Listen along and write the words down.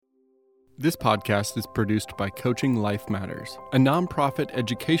This podcast is produced by Coaching Life Matters, a nonprofit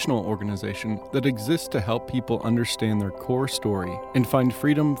educational organization that exists to help people understand their core story and find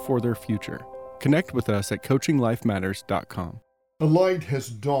freedom for their future. Connect with us at coachinglifematters.com. A light has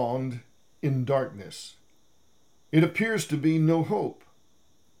dawned in darkness. It appears to be no hope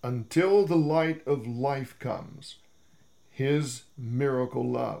until the light of life comes, His miracle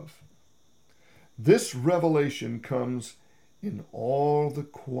love. This revelation comes in all the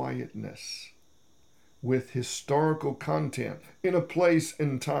quietness, with historical content in a place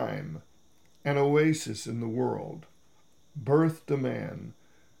and time, an oasis in the world, birthed a man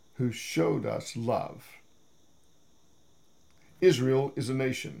who showed us love. Israel is a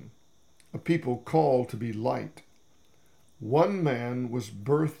nation, a people called to be light. One man was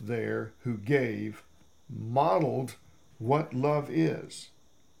birthed there who modeled what love is.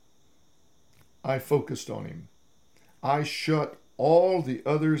 I focused on him. I shut all the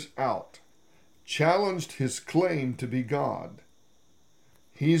others out, challenged his claim to be God.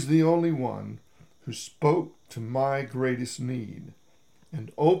 He's the only one who spoke to my greatest need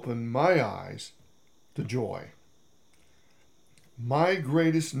and opened my eyes to joy. My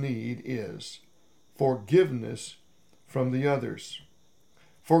greatest need is forgiveness from the others,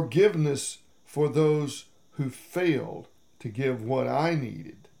 forgiveness for those who failed to give what I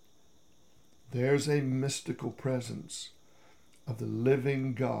needed. There's a mystical presence of the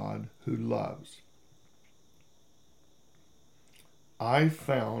living God who loves. I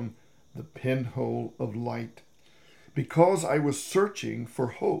found the pinhole of light because I was searching for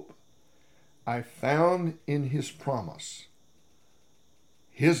hope. I found in His promise.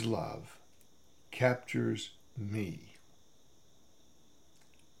 His love captures me.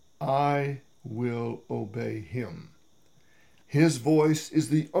 I will obey Him. His voice is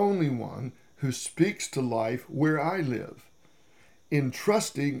the only one who speaks to life where I live. In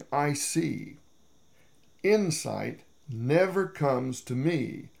trusting, I see. Insight never comes to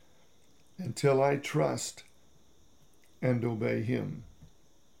me until I trust and obey Him.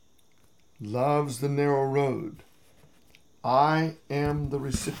 Love's the narrow road. I am the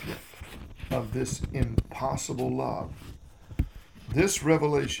recipient of this impossible love. This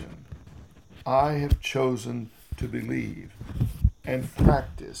revelation I have chosen to believe and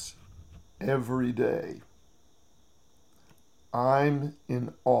practice every day. I'm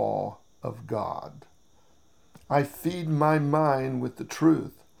in awe of God. I feed my mind with the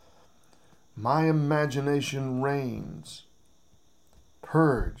truth. My imagination reigns,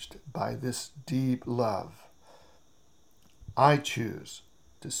 purged by this deep love. I choose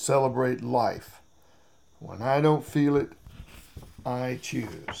to celebrate life. When I don't feel it, I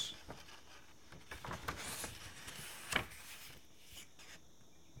choose.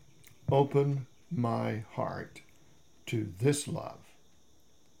 Open my heart to this love.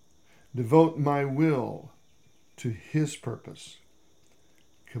 Devote my will to His purpose.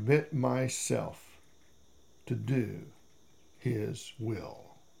 Commit myself to do His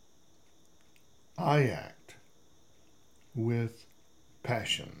will. I act with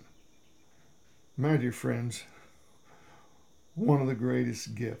passion. My dear friends, one of the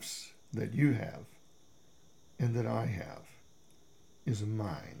greatest gifts that you have and that I have is a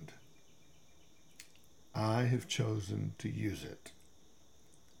mind. I have chosen to use it.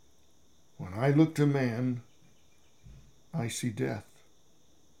 When I look to man, I see death.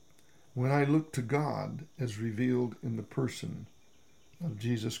 When I look to God as revealed in the person of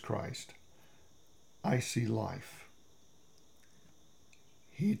Jesus Christ, I see life.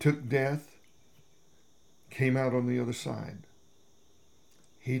 He took death, came out on the other side.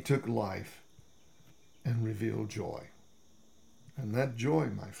 He took life and revealed joy. And that joy,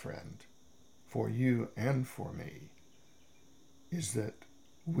 my friend, for you and for me, is that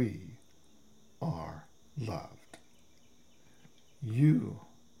we are loved. You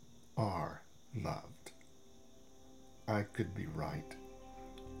are loved. I could be right.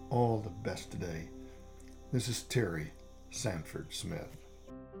 All the best today. This is Terry Sanford Smith.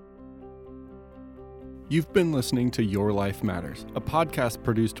 You've been listening to Your Life Matters, a podcast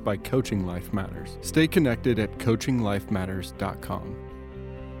produced by Coaching Life Matters. Stay connected at coachinglifematters.com.